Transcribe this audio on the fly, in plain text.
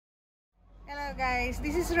Guys,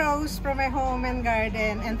 this is Rose from my home and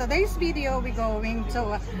garden, and today's video we're going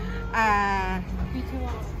to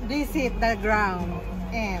visit the ground.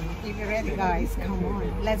 And if you're ready guys, come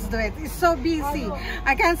on, let's do it. It's so busy,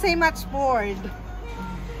 I can't say much bored.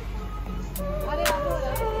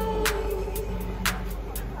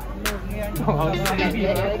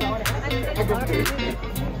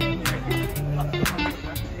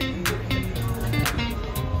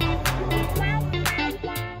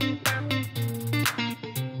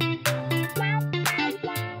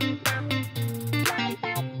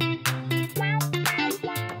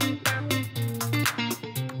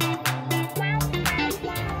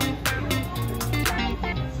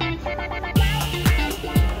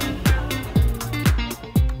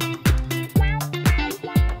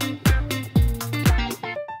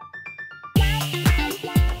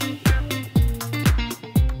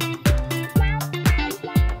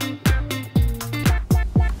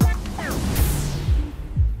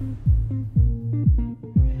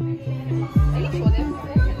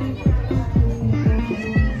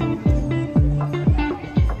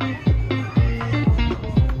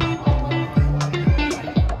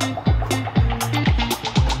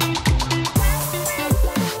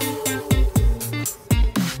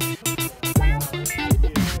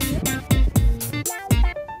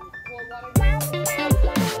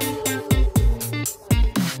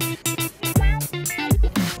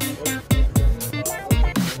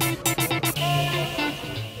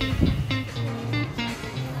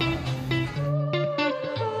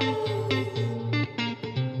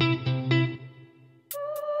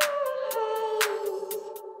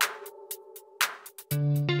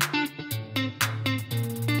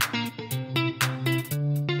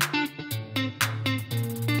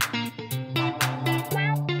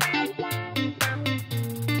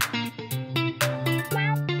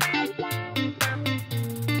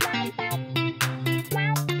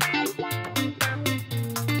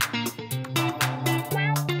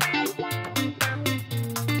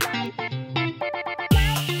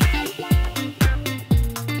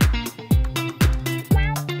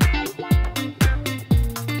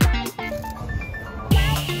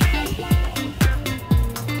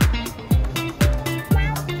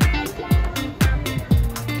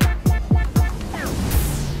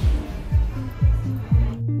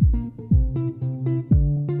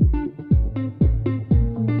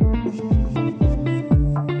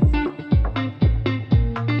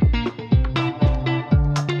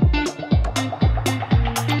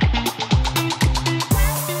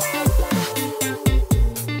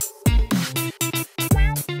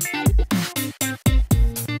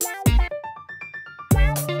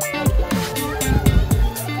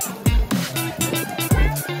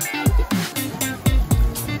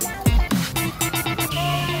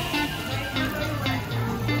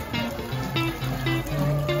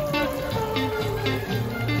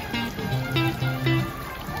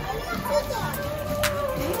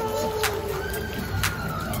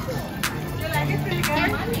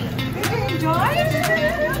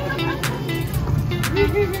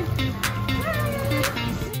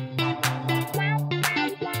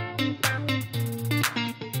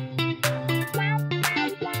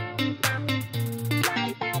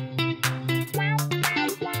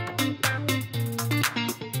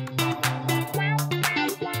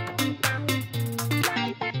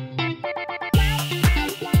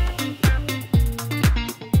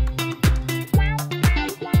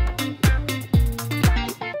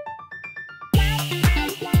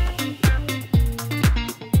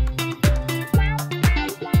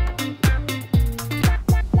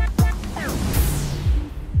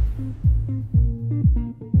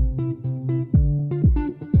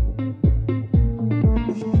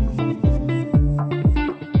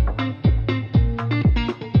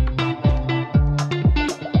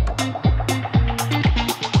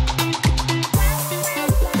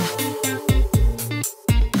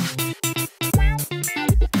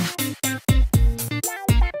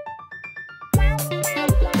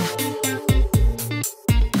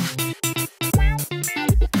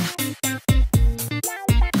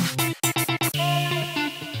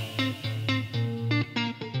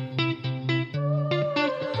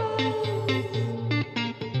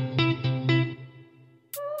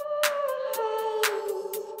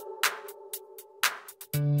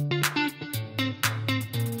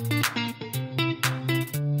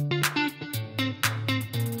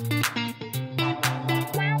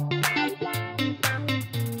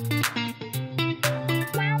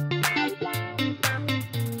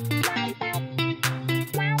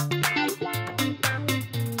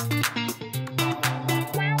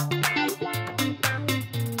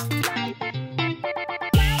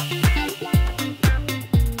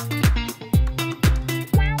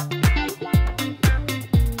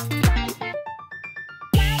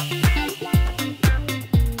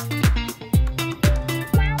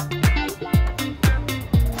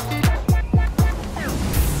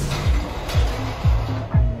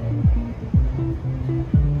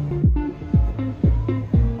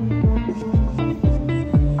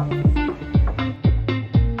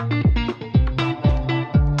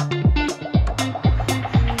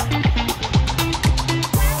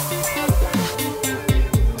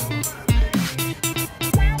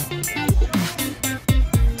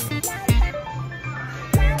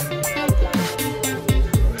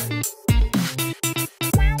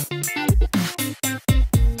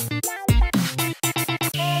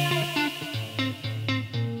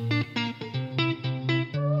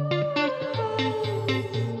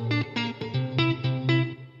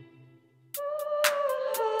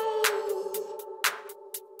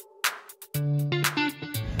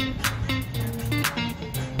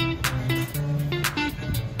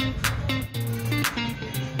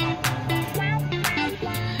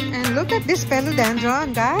 look at this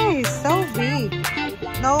philodendron, guys. So big.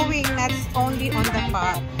 Knowing that's only on the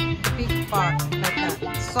pot. Big pot like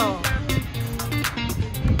that. So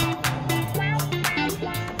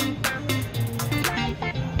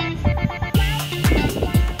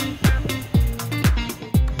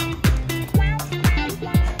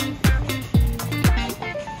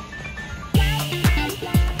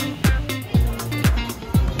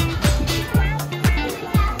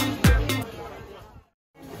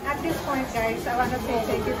guys, I want to say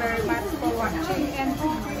thank you very much for watching and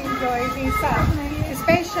hope you enjoy this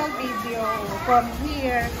special video from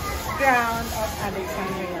here, Ground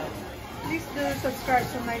Alexandria. Please do subscribe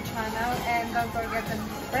to my channel and don't forget to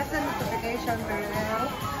press the notification bell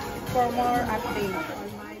for more updates on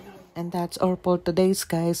my video. And that's all for today's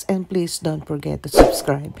guys, and please don't forget to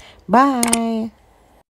subscribe. Bye!